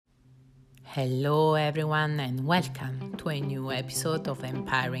Hello, everyone, and welcome to a new episode of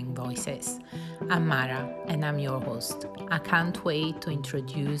Empowering Voices. I'm Mara, and I'm your host. I can't wait to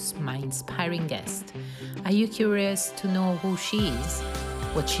introduce my inspiring guest. Are you curious to know who she is,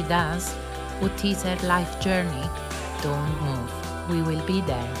 what she does, what is her life journey? Don't move. We will be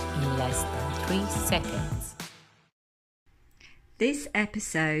there in less than 3 seconds. This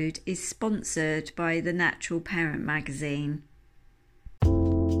episode is sponsored by the Natural Parent magazine.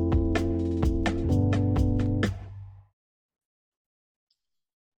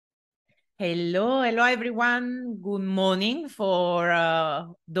 Hello everyone. Good morning for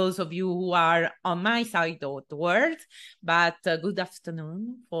those of you who are on my side of the world, but good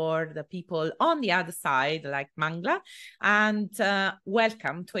afternoon for the people on the other side, like Mangla, and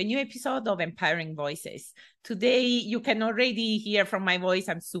welcome to a new episode of Empowering Voices. Today, you can already hear from my voice,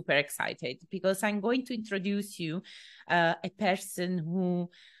 I'm super excited because I'm going to introduce you a person who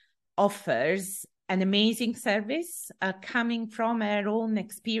offers an amazing service coming from her own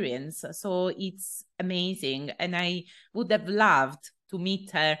experience. So it's amazing. And I would have loved to meet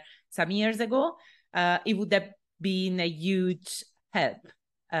her some years ago. It would have been a huge help.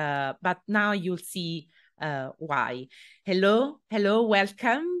 But now you'll see why. Hello,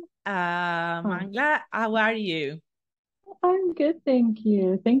 welcome. Mangla, how are you? I'm good, thank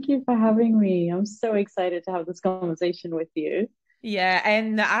you. Thank you for having me. I'm so excited to have this conversation with you. Yeah,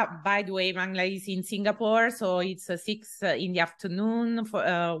 and by the way, Mangla is in Singapore, so it's 6 in the afternoon for,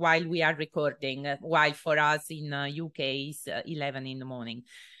 while we are recording, while for us in UK is 11 in the morning.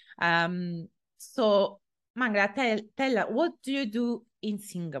 So, Mangla, tell what do you do in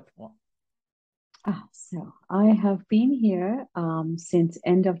Singapore? So I have been here since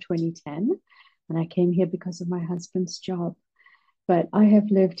end of 2010, and I came here because of my husband's job. But I have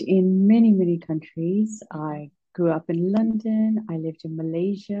lived in many, many countries. I grew up in London. I lived in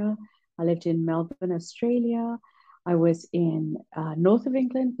Malaysia. I lived in Melbourne, Australia. I was in north of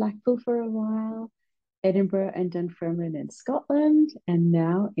England, Blackpool for a while, Edinburgh and Dunfermline in Scotland, and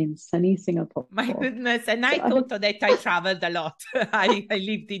now in sunny Singapore. My goodness, and I So thought that I traveled a lot. I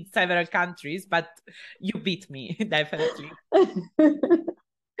lived in several countries, but you beat me, definitely.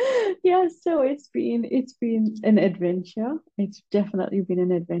 Yeah, so it's been an adventure. It's definitely been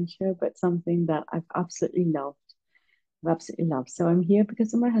an adventure, but something that I've absolutely loved. I've absolutely loved. So I'm here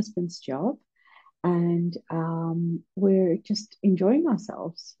because of my husband's job, and we're just enjoying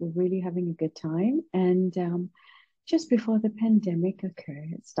ourselves. We're really having a good time. And just before the pandemic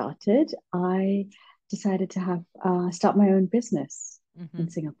started, I decided to have start my own business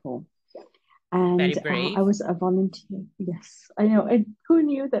in Singapore. Very And brave. I was a volunteer. Yes, I know. And who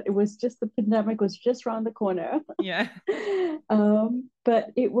knew that it was just the pandemic was just around the corner? Yeah.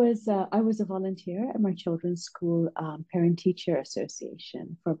 But it was I was a volunteer at my children's school parent-teacher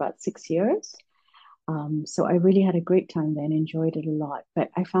association for about 6 years. So I really had a great time then, enjoyed it a lot. But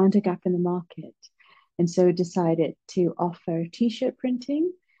I found a gap in the market, and so decided to offer t-shirt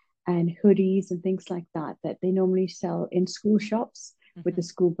printing and hoodies and things like that that they normally sell in school shops with the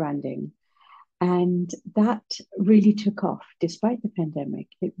school branding. And that really took off despite the pandemic.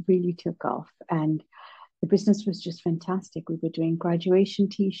 It really took off. And the business was just fantastic. We were doing graduation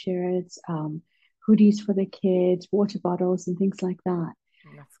t-shirts, hoodies for the kids, water bottles, and things like that.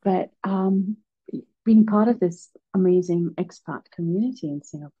 But being part of this amazing expat community in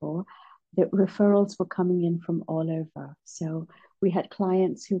Singapore, the referrals were coming in from all over. So we had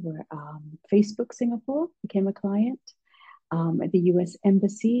clients who were Facebook Singapore became a client, at the US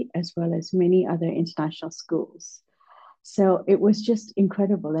Embassy, as well as many other international schools. So it was just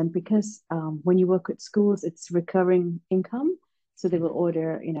incredible. And because when you work with schools, it's recurring income. So they will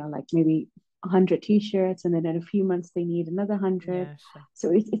order, like maybe 100 t-shirts, and then in a few months they need another 100. Yeah, sure.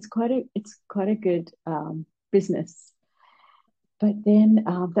 So it's quite a good business. But then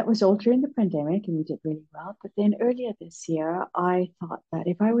that was all during the pandemic, and we did really well. But then earlier this year, I thought that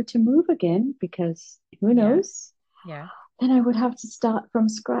if I were to move again, because who knows, Yeah. then I would have to start from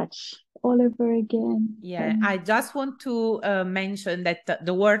scratch all over again. Yeah, I just want to mention that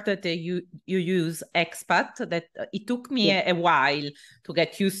the word that you use, expat, that it took me a while to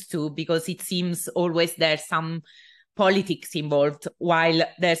get used to, because it seems always there's some politics involved, while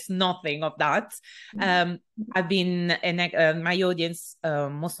there's nothing of that. I've been my audience,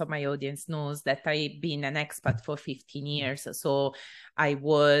 most of my audience knows that I've been an expat for 15 years. So I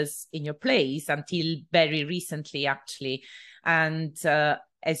was in your place until very recently, actually. And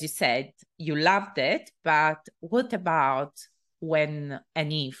as you said, you loved it, but what about when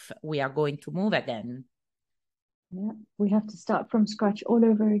and if we are going to move again? Yeah, we have to start from scratch all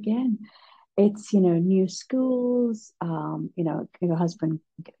over again. It's, new schools, your husband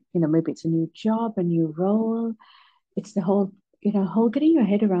maybe it's a new job, a new role. It's the whole getting your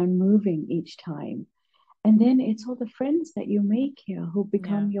head around moving each time. And then it's all the friends that you make here who Yeah.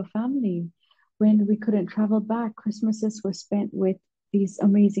 become your family. When we couldn't travel back, Christmases were spent with these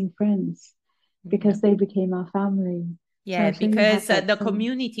amazing friends because they became our family. So Yeah, I'm sure you because have that the too.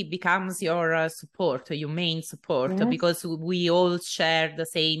 community becomes your support, your main support, Yes. because we all share the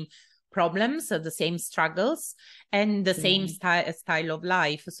same problems, the same struggles, and the same style of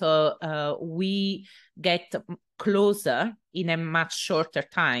life. So we get closer in a much shorter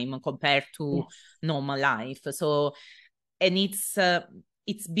time compared to normal life. So, and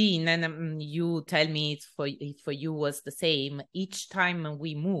it's been, and you tell me it's for you was the same. Each time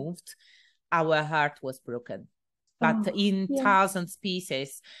we moved, our heart was broken, but in thousands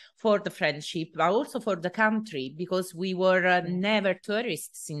pieces, for the friendship, but also for the country, because we were never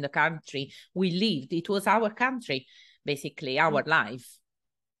tourists in the country. We lived, it was our country, basically, our life.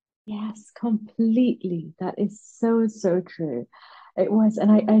 Yes, completely. That is so, so true. It was,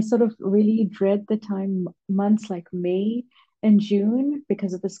 and I sort of really dread the months like May and June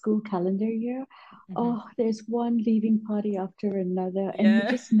because of the school calendar year. Oh, there's one leaving party after another, and you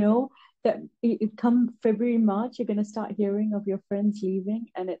just know that come February, March, you're going to start hearing of your friends leaving,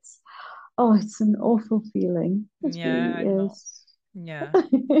 and it's an awful feeling. It really is. Yeah.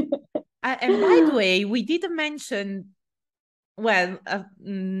 And by the way, we didn't mention, well,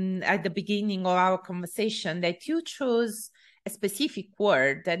 at the beginning of our conversation, that you chose a specific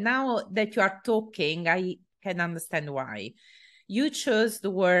word. And now that you are talking, I can understand why. You chose the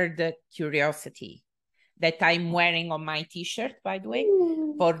word curiosity, that I'm wearing on my t-shirt, by the way.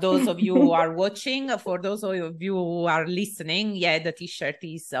 For those of you who are watching, for those of you who are listening, the t-shirt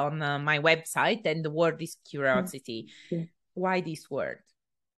is on my website, and the word is curiosity. Why this word?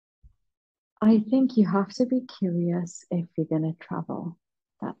 I think you have to be curious if you're going to travel.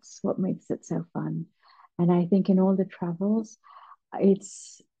 That's what makes it so fun. And I think in all the travels,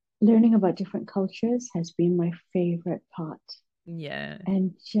 it's learning about different cultures has been my favorite part. Yeah.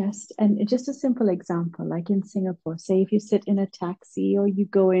 And just a simple example, like in Singapore, say if you sit in a taxi or you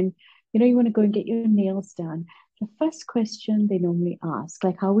go in, you want to go and get your nails done. The first question they normally ask,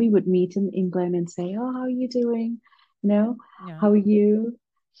 like how we would meet in England and say, "Oh, how are you doing? How are you?"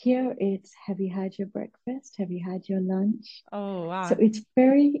 Here it's, "Have you had your breakfast? Have you had your lunch?" Oh, wow. So it's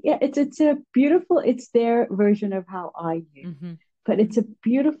it's a beautiful, it's their version of how I do. But it's a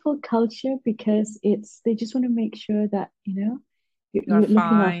beautiful culture because they just want to make sure that, you're looking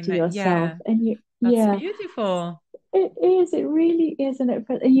after yourself. And that's beautiful. It is, it really is. And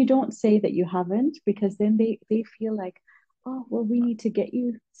you don't say that you haven't, because then they feel like, "Oh, well, we need to get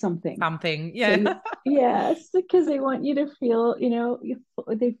you something." Yeah. So yes, because they want you to feel,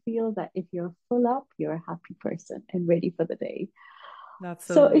 they feel that if you're full up, you're a happy person and ready for the day. That's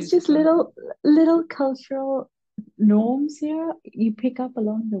So beautiful. it's just little cultural norms here you pick up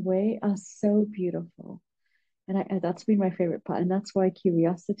along the way are so beautiful. And that's been my favorite part. And that's why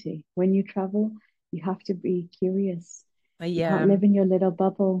curiosity. When you travel, you have to be curious. You can't live in your little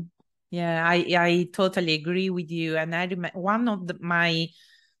bubble. Yeah, I totally agree with you. And I remember one of my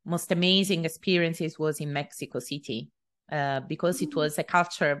most amazing experiences was in Mexico City, because it was a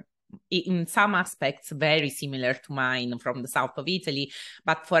culture in some aspects very similar to mine from the south of Italy,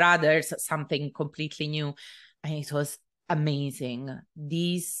 but for others, something completely new. And it was amazing.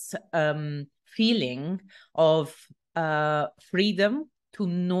 This feeling of freedom to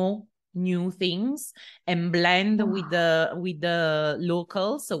know new things and blend with the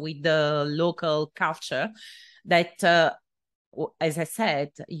locals, so with the local culture, that as I said,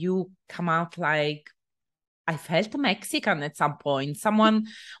 you come out like, I felt Mexican at some point. Someone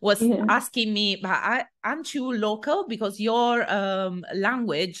was asking me, but aren't you local? Because your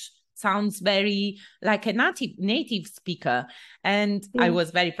language sounds very like a native speaker. And I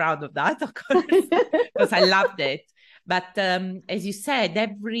was very proud of that, of course, because I loved it. But as you said,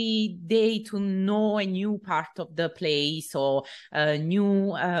 every day to know a new part of the place, or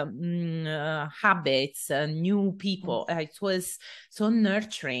new habits, new people, it was so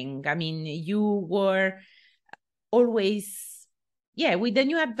nurturing. I mean, you were always, with a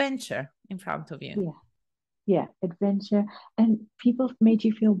new adventure in front of you. Yeah, adventure. And people made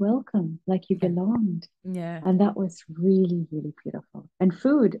you feel welcome, like you belonged. Yeah. And that was really, really beautiful. And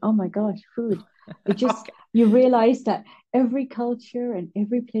food, oh my gosh, food. It just, you realize that every culture and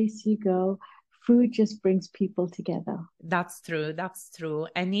every place you go, food just brings people together. That's true. That's true.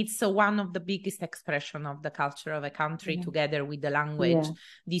 And it's one of the biggest expression of the culture of a country, together with the language.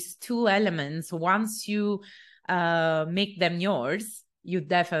 These two elements, once you make them yours, you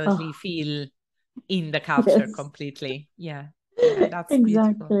definitely feel in the culture completely. Yeah. Yeah, that's beautiful.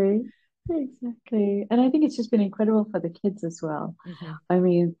 Exactly. Exactly. And I think it's just been incredible for the kids as well. Hmm. I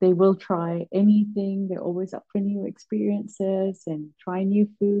mean, they will try anything. They're always up for new experiences and try new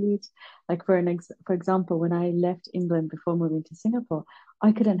foods. Like for example, when I left England before moving to Singapore,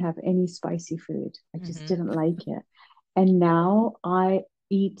 I couldn't have any spicy food. I just Hmm. didn't like it. And now I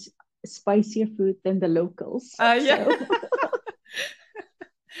eat spicier food than the locals. Yeah. So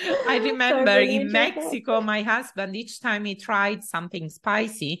I so I remember really in enjoyed that. Mexico, my husband, each time he tried something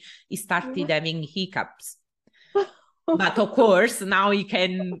spicy, he started having hiccups. But of course, now he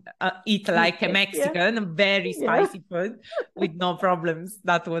can eat Eat like a it. Yeah. Mexican, very Yeah. spicy food with no problems.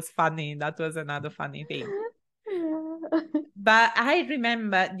 That was funny. That was another funny thing. Yeah. But I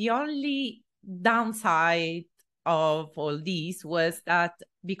remember the only downside of all this was that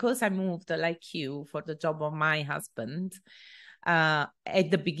because I moved like you for the job of my husband, at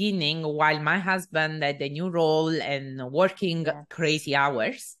the beginning, while my husband had a new role and working Yes. crazy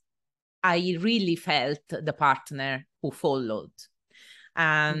hours, I really felt the partner who followed.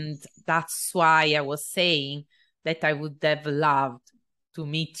 And Yes. that's why I was saying that I would have loved to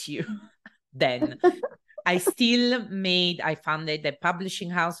meet you then. I founded a publishing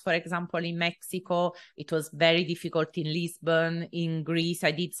house, for example, in Mexico. It was very difficult in Lisbon. In Greece,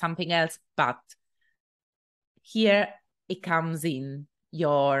 I did something else. But here it comes in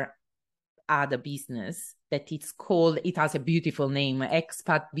your other business that it has a beautiful name,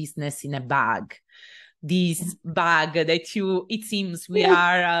 Expat Business in a Bag. Yeah. This bag that it seems we Yeah.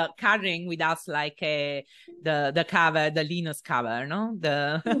 are carrying with us like the cover, the Linus cover, no?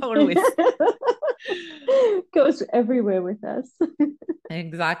 The always. Goes everywhere with us.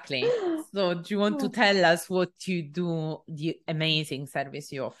 Exactly. So do you want to tell us what you do, the amazing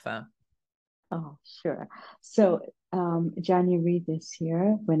service you offer? Oh, sure. So, January this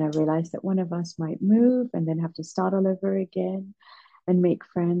year, when I realized that one of us might move and then have to start all over again and make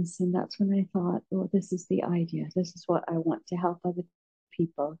friends, and that's when I thought, oh, this is the idea. This is what I want to help other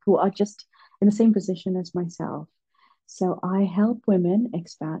people who are just in the same position as myself. So I help women,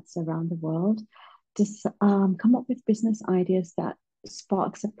 expats around the world, to come up with business ideas that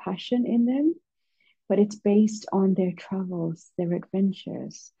sparks a passion in them, but it's based on their travels, their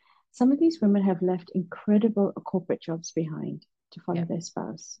adventures. Some of these women have left incredible corporate jobs behind to Yeah. follow their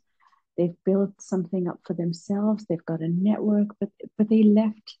spouse. They've built something up for themselves, they've got a network, but they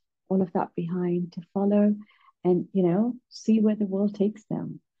left all of that behind to follow and see where the world takes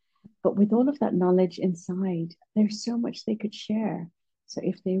them. But with all of that knowledge inside, there's so much they could share. So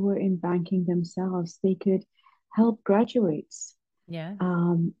if they were in banking themselves, they could help graduates Yeah.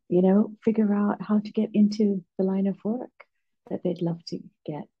 figure out how to get into the line of work that they'd love to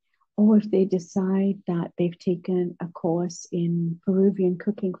get. Or if they decide that they've taken a course in Peruvian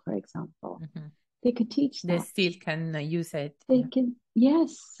cooking, for example, Mm-hmm. they could teach They that. still can use it. They Yeah. can,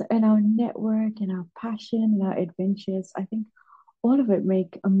 yes, and our network and our passion and our adventures, I think all of it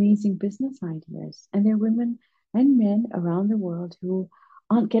make amazing business ideas. And there are women and men around the world who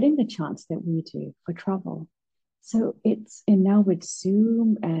aren't getting the chance that we do for travel. So and now with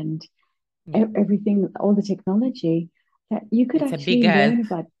Zoom and Yeah. everything, all the technology, that you could It's a big actually help. learn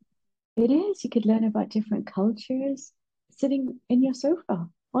about. It is. You could learn about different cultures sitting in your sofa,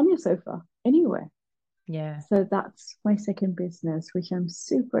 on your sofa, anywhere. Yeah. So that's my second business, which I'm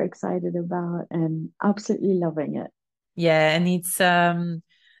super excited about and absolutely loving it. Yeah, and it's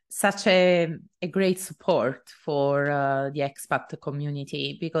such a great support for the expat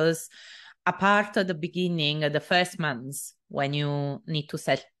community because apart at the beginning, the first months when you need to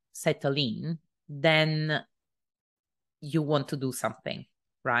settle in, then you want to do something,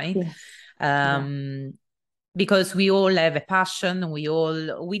 right? Yes. Yeah. Um, because we all have a passion, we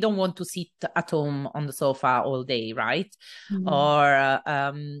don't want to sit at home on the sofa all day, right? Mm. Or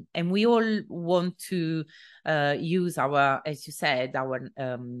and we all want to use our, as you said, our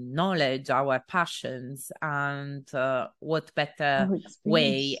knowledge, our passions, and what better Oh,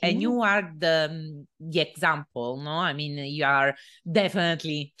 way. experience. And Yeah. you are the example, no? I mean, you are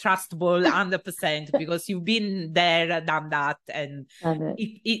definitely trustable 100% because you've been there, done that, and Love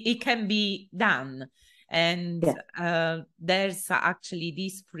it. it can be done. And Yeah. there's actually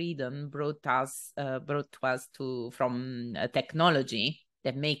this freedom brought to us from technology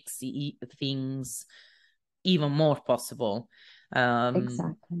that makes things even more possible. Um,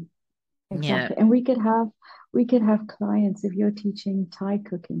 Exactly. yeah, Exactly. And we could have clients if you're teaching Thai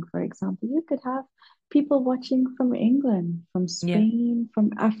cooking, for example, you could have people watching from England, from yeah, Spain,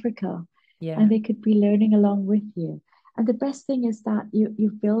 from Africa, and yeah, they could be learning along with you. And the best thing is that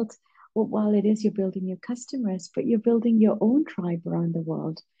you've built, well, while it is you're building your customers, but you're building your own tribe around the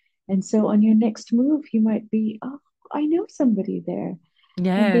world. And so on your next move, you might be, oh, I know somebody there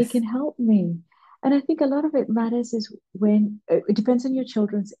and they Yes. can help me. And I think a lot of it matters is when it depends on your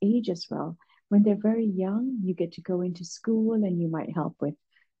children's age as well. When they're very young, you get to go into school and you might help with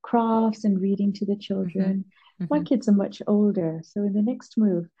crafts and reading to the Hmm. children. My Hmm. kids are much older. So in the next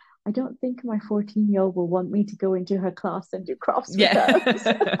move, I don't think my 14-year-old will want me to go into her class and do crafts with Yeah. her.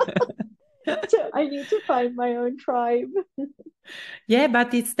 So I need to find my own tribe. Yeah,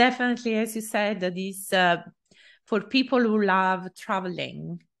 but it's definitely, as you said, that is for people who love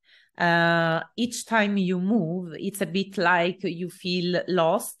traveling. Each time you move, it's a bit like you feel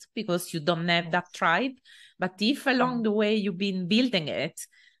lost because you don't have that Yes. tribe. But if along Yeah. the way you've been building it,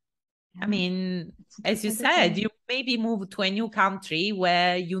 I Yeah. mean, It's as you said, incredible. you maybe move to a new country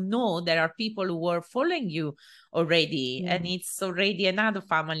where you know there are people who are following you already, and Yeah. it's already another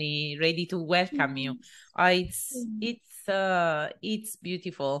family ready to welcome you. Yes. It's Yeah. it's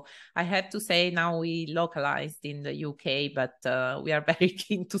beautiful. I have to say now we localized in the UK, but we are very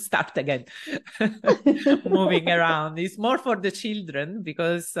keen to start again moving around. It's more for the children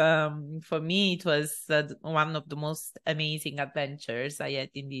because for me it was one of the most amazing adventures I had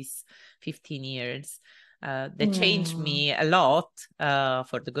in these 15 years. That changed Oh. me a lot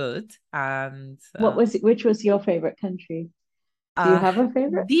for the good. And What was it? Which was your favorite country? Do you uh, have a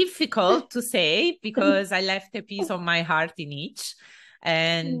favorite? difficult to say because I left a piece of my heart in each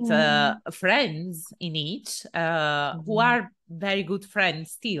and Yeah. friends in each who Yeah. are very good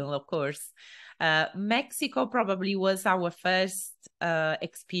friends still, of course. Mexico probably was our first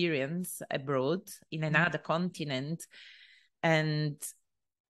experience abroad in another continent. And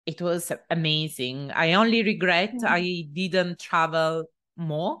it was amazing. I only regret Yeah. I didn't travel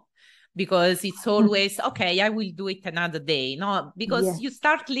more because it's always okay, I will do it another day. No, because you Yes.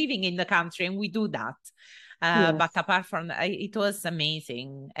 start living in the country and we do that. But Yes. apart from that, it was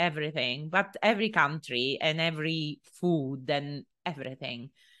amazing, everything, but every country and every food and everything.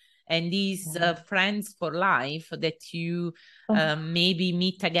 And these Yeah. friends for life that you Oh, maybe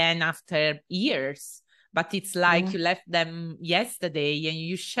meet again after years, but it's like yeah. you left them yesterday and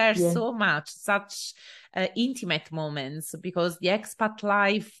you share Yes. so much, such intimate moments because the expat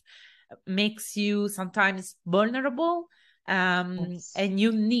life makes you sometimes vulnerable, Yes. and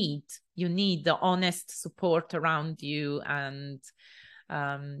you need the honest support around you and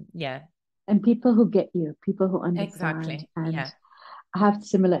yeah, And people who get you, people who understand exactly, and yeah. have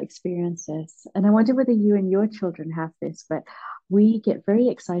similar experiences. And I wonder whether you and your children have this, but we get very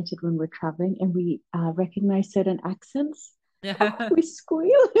excited when we're traveling and we recognize certain accents. Oh, we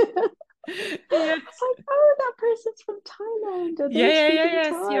squeal. It's Yes. like, oh, that person's from Thailand, or Yeah, they're yeah, yeah, speaking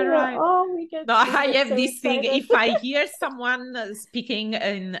yes, Thai, you're or right. oh, No, we I get have so this thing. excited. If I hear someone speaking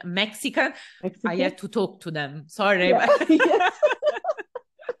in Mexican, I have Mexican? to talk to them. Sorry. Yeah, yes.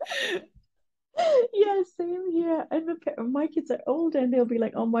 Yeah, same here. And my kids are older and they'll be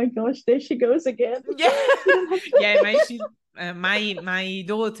like, oh my gosh, there she goes again. Yeah. You don't have Yeah, to. my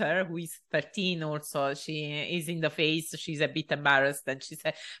daughter, who is 13 also, she is in the face. She's a bit embarrassed and she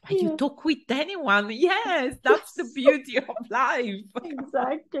said, but you Yeah. talk with anyone. Yes, that's the Yes, beauty of life.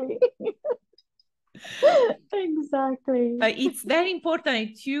 exactly. Exactly. It's very important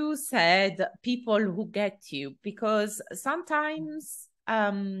that you said people who get you because sometimes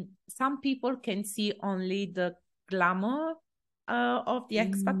some people can see only the glamour of the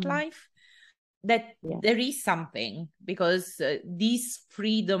expat Mm, life, that yeah, there is something because this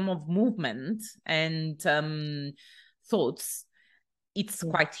freedom of movement and thoughts, it's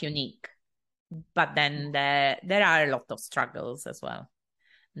yeah, quite unique. But yeah. then there are a lot of struggles as well,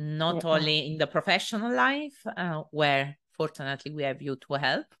 not There are. only in the professional life, where fortunately we have you to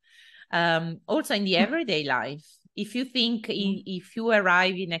help, also in the everyday life. If you think, Yeah, if you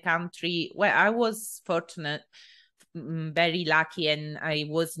arrive in a country where I was fortunate, very lucky, and I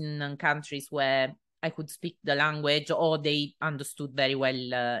was in countries where I could speak the language or they understood very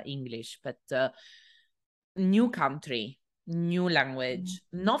well English, but new country, new yeah. language,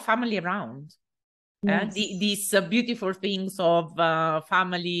 no family around. Yes. These beautiful things of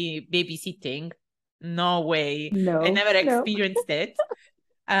family babysitting, no way. I No, never no. experienced it.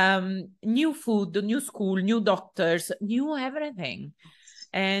 New food, new school, new doctors, new everything.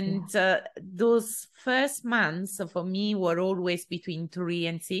 Yeah, And those first months for me were always between 3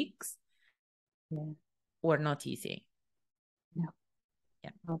 and 6, yeah, were not easy. no,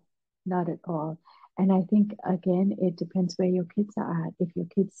 Yeah. no, not at all. And I think again, it depends where your kids are at. If your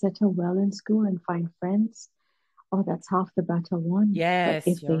kids settle well in school and find friends, oh, that's half the battle won. But Yes,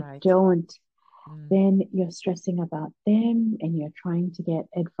 if you're they right. don't, Mm. then you're stressing about them and you're trying to get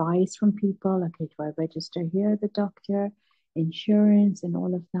advice from people. Okay, do I register here, the doctor, insurance, and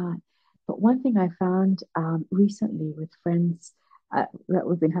all of that? But one thing I found recently with friends that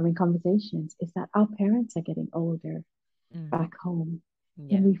we've been having conversations is that our parents are getting older Mm. back home, and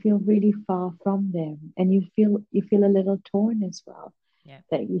Yeah, we feel really far from them. And you feel a little torn as well yeah,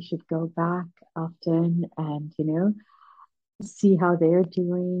 that you should go back often and see how they're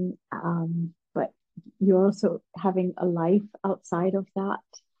doing. But you're also having a life outside of that,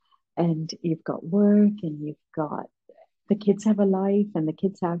 and you've got work, and you've got the kids have a life, and the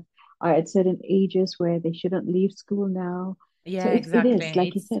kids are at certain ages where they shouldn't leave school now. So yeah, it is exactly.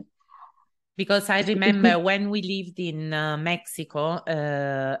 like you It's said, because I it remember gives, when we lived in Mexico,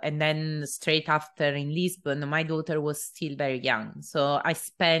 and then straight after in Lisbon, my daughter was still very young. So I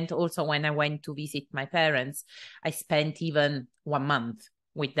spent also when I went to visit my parents, I spent even 1 month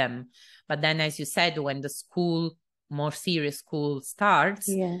with them. But then, as you said, when the school, more serious school starts,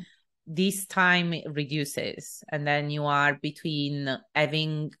 yeah, this time reduces. And then you are between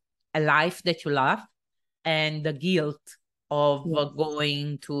having a life that you love and the guilt of yes,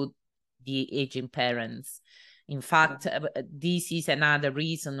 going to the aging parents. In yeah, fact, this is another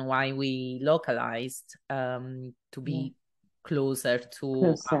reason why we localized to yeah, be closer to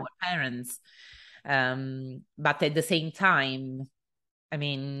closer, our parents. But at the same time, I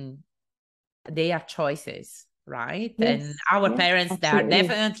mean, they are choices, right? And yes, our yeah, parents, they are absolutely,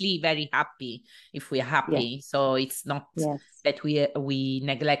 definitely very happy if we're yeah, happy. So it's not yes, that we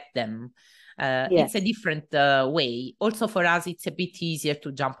neglect them. It's a yes, different way. Also, for us, it's a bit easier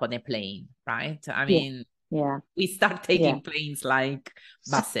to jump on a plane, right? I yeah, mean, yeah, we start yeah. taking planes like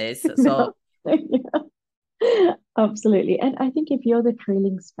buses. So, No, absolutely. And I think if you're the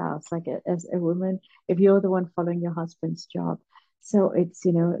trailing spouse, like as a woman, if you're the one following your husband's job, so it's,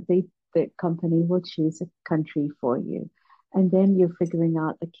 the company will choose a country for you. And then you're figuring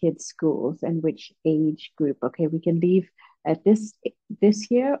out the kids' schools and which age group. Okay, we can leave at this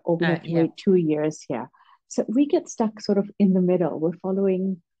year, or we have to yeah, wait 2 years here. So we get stuck sort of in the middle. We're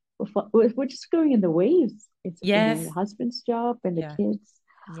just going in the waves. It's, the yes, husband's job and the yeah, kids.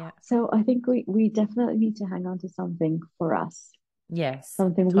 yeah, So I think we definitely need to hang on to something for us, yes,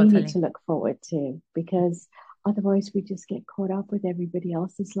 something we need totally. to look forward to, because otherwise we just get caught up with everybody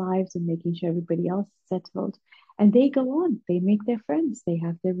else's lives and making sure everybody else is settled. And they go on, they make their friends, they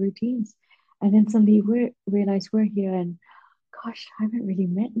have their routines. And then suddenly we realize we're here and gosh, I haven't really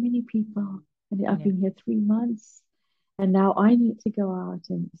met many people. And I've Yeah. been here 3 months and now I need to go out.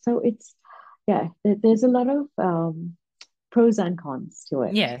 And so yeah, there's a lot of pros and cons to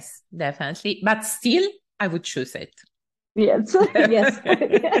it. Yes, definitely. But still, I would choose it. Yes, yes,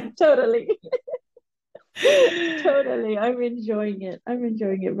 yeah, totally. Totally. I'm enjoying it. I'm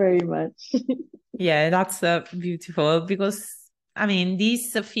enjoying it very much. Yeah, that's beautiful because I mean,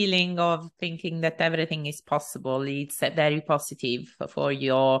 this feeling of thinking that everything is possible, it's very positive for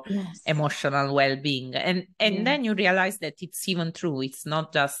your Yes. emotional well-being. And Yeah. then you realize that it's even true. It's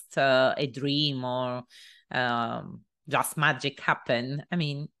not just a dream or just magic happen. I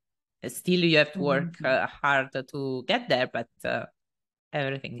mean, still you have to work Um, hard to get there, but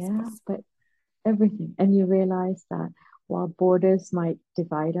everything is yeah, possible. but everything. And you realize that while borders might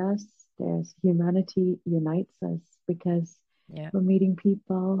divide us, there's humanity unites us because Yeah. we're meeting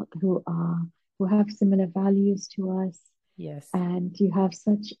people who have similar values to us. Yes. And you have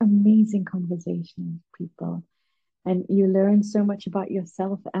such amazing conversations with people. And you learn so much about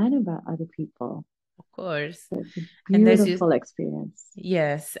yourself and about other people. Of course. So it's a And as you beautiful experience.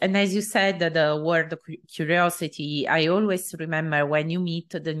 Yes, and as you said, the word curiosity, I always remember when you meet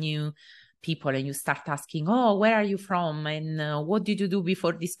the new people and you start asking, "Oh, where are you from? And what did you do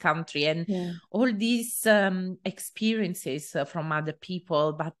before this country?" And Yeah. all these experiences from other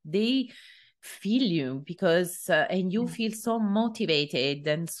people, but they feel you because, and you Yeah. feel so motivated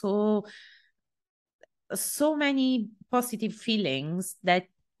and so many positive feelings that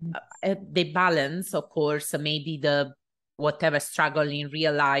they balance, of course, maybe the whatever struggle in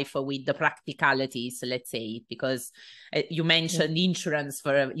real life with the practicalities, let's say, because you Yeah. mentioned insurance,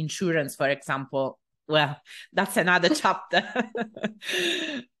 for example. Well, that's another chapter.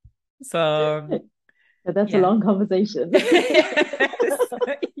 So But that's a yeah. long conversation. Yes.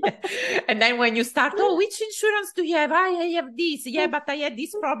 Yeah. And then when you start, oh, which insurance do you have? I have this. Yeah, but I had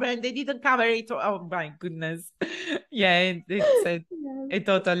this problem. They didn't cover it. Oh my goodness. Yeah, it's Yes. a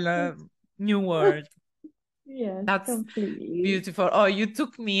total new world. Yes, That's completely. beautiful. Oh, you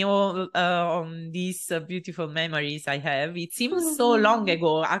took me all on these beautiful memories I have. It seems so long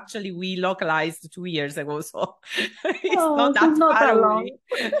ago. Actually, we localized 2 years ago, so it's Oh, not so it's that not far that away. long.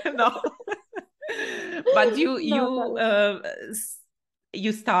 No. But Not that long.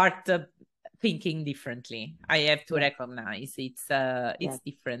 you start thinking differently. I have to Yeah. recognize it's Yeah.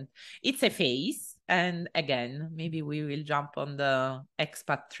 different. It's a phase, and again, maybe we will jump on the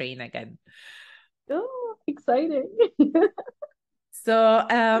expat train again. Oh, exciting. So,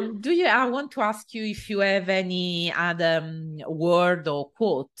 I want to ask you if you have any other word or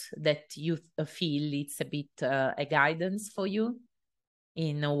quote that you feel it's a bit a guidance for you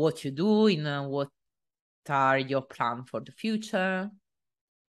in what you do, in what are your plans for the future?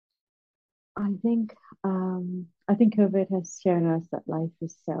 I think COVID has shown us that life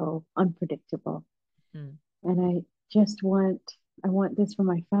is so unpredictable. Mm. And I want this for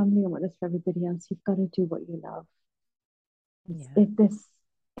my family, I want this for everybody else. You've got to do what you love. Yeah.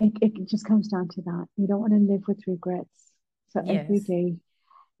 It just comes down to that. You don't want to live with regrets. So every Yes. day,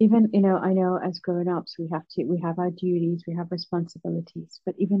 even, I know as grown-ups, we have our duties, we have responsibilities,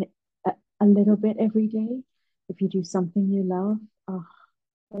 but even a little bit every day, if you do something you love, oh,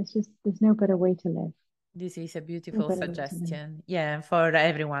 there's no better way to live. This is a No beautiful better way to live. suggestion. Yeah, for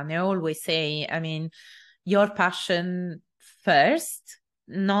everyone. I always say, I mean, your passion first,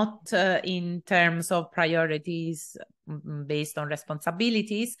 not in terms of priorities based on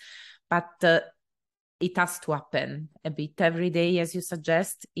responsibilities, but it has to happen a bit every day, as you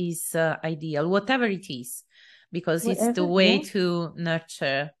suggest, is ideal, whatever it is, because it's the Whatever, way yeah. to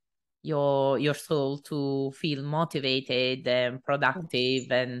nurture your soul to feel motivated and productive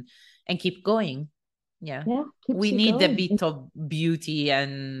Yes. and keep going. Yeah. Yeah, keeps We you need a going. bit of beauty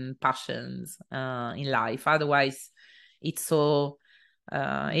and passions in life. Otherwise, it's so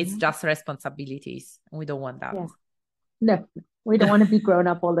it's Yeah. just responsibilities. We don't want that. Yeah. No, we don't want to be grown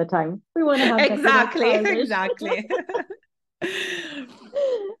up all the time. We want to have that little Exactly, childish. exactly.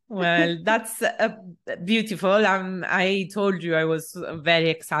 Well, that's beautiful. I told you I was very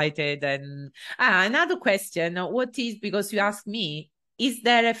excited. And another question: what is, because you asked me, is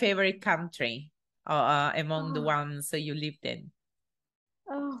there a favorite country among the Oh, ones you lived in?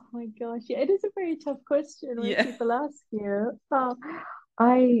 oh my gosh. Yeah, it is a very tough question when Yeah. people ask you. Oh,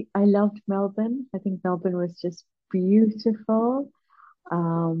 I loved Melbourne. I think Melbourne was just beautiful.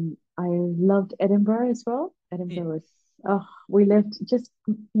 I loved Edinburgh as well. Yeah. Edinburgh was, oh, we lived just,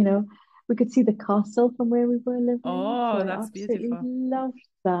 we could see the castle from where we were living. So Oh, I that's absolutely beautiful. loved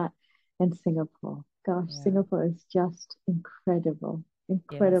that. And Singapore. Gosh, Yeah. Singapore is just incredible, Yes,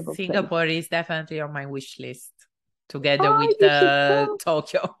 incredible place. Singapore is definitely on my wish list, together Oh, with you should come.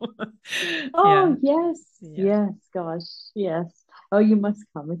 Tokyo. Yeah, Oh, yes, yeah. yes, gosh, yes. Oh, you must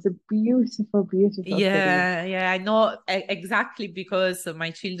come. It's a beautiful, beautiful city. Yeah, yeah, I know exactly, because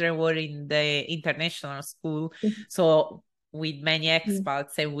my children were in the international school, so with many Yeah,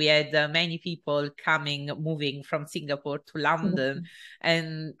 expats, and we had many people moving from Singapore to London, Singapore.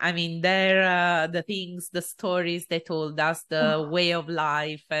 and I mean, the things, the stories they told us, the Oh, way of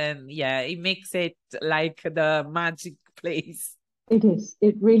life, and yeah, it makes it like the magic place. it is.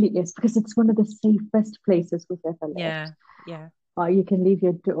 It really is because it's one of the safest places we've ever lived. Yeah, yeah. You can leave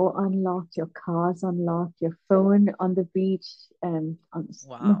your door unlocked, your car's unlocked, your phone on the beach, and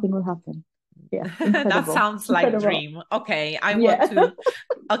Wow. nothing will happen. Yeah, That incredible, sounds like incredible. dream. Okay, I want Yeah, to.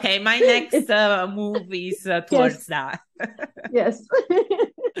 Okay, my next it's move is yes, towards that. yes.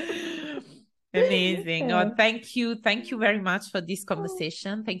 Amazing. Yeah. Thank you very much for this Oh,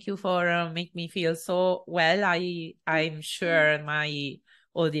 conversation. Thank you for make me feel so well. I'm sure my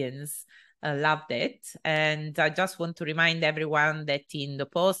audience loved it, and I just want to remind everyone that in the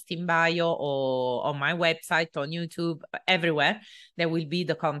post in bio or on my website, on YouTube, everywhere, there will be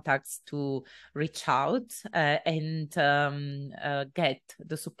the contacts to reach out and get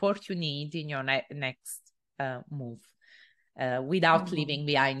the support you need in your next move without oh, leaving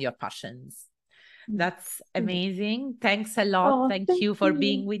behind your passions. yes, That's yes. amazing. Thanks a lot. Oh, Thank thank you for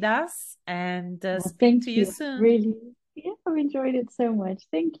being you. with us, and Oh, speak thank to you you. soon. Really, yeah, I've enjoyed it so much.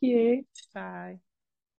 Thank you. Bye.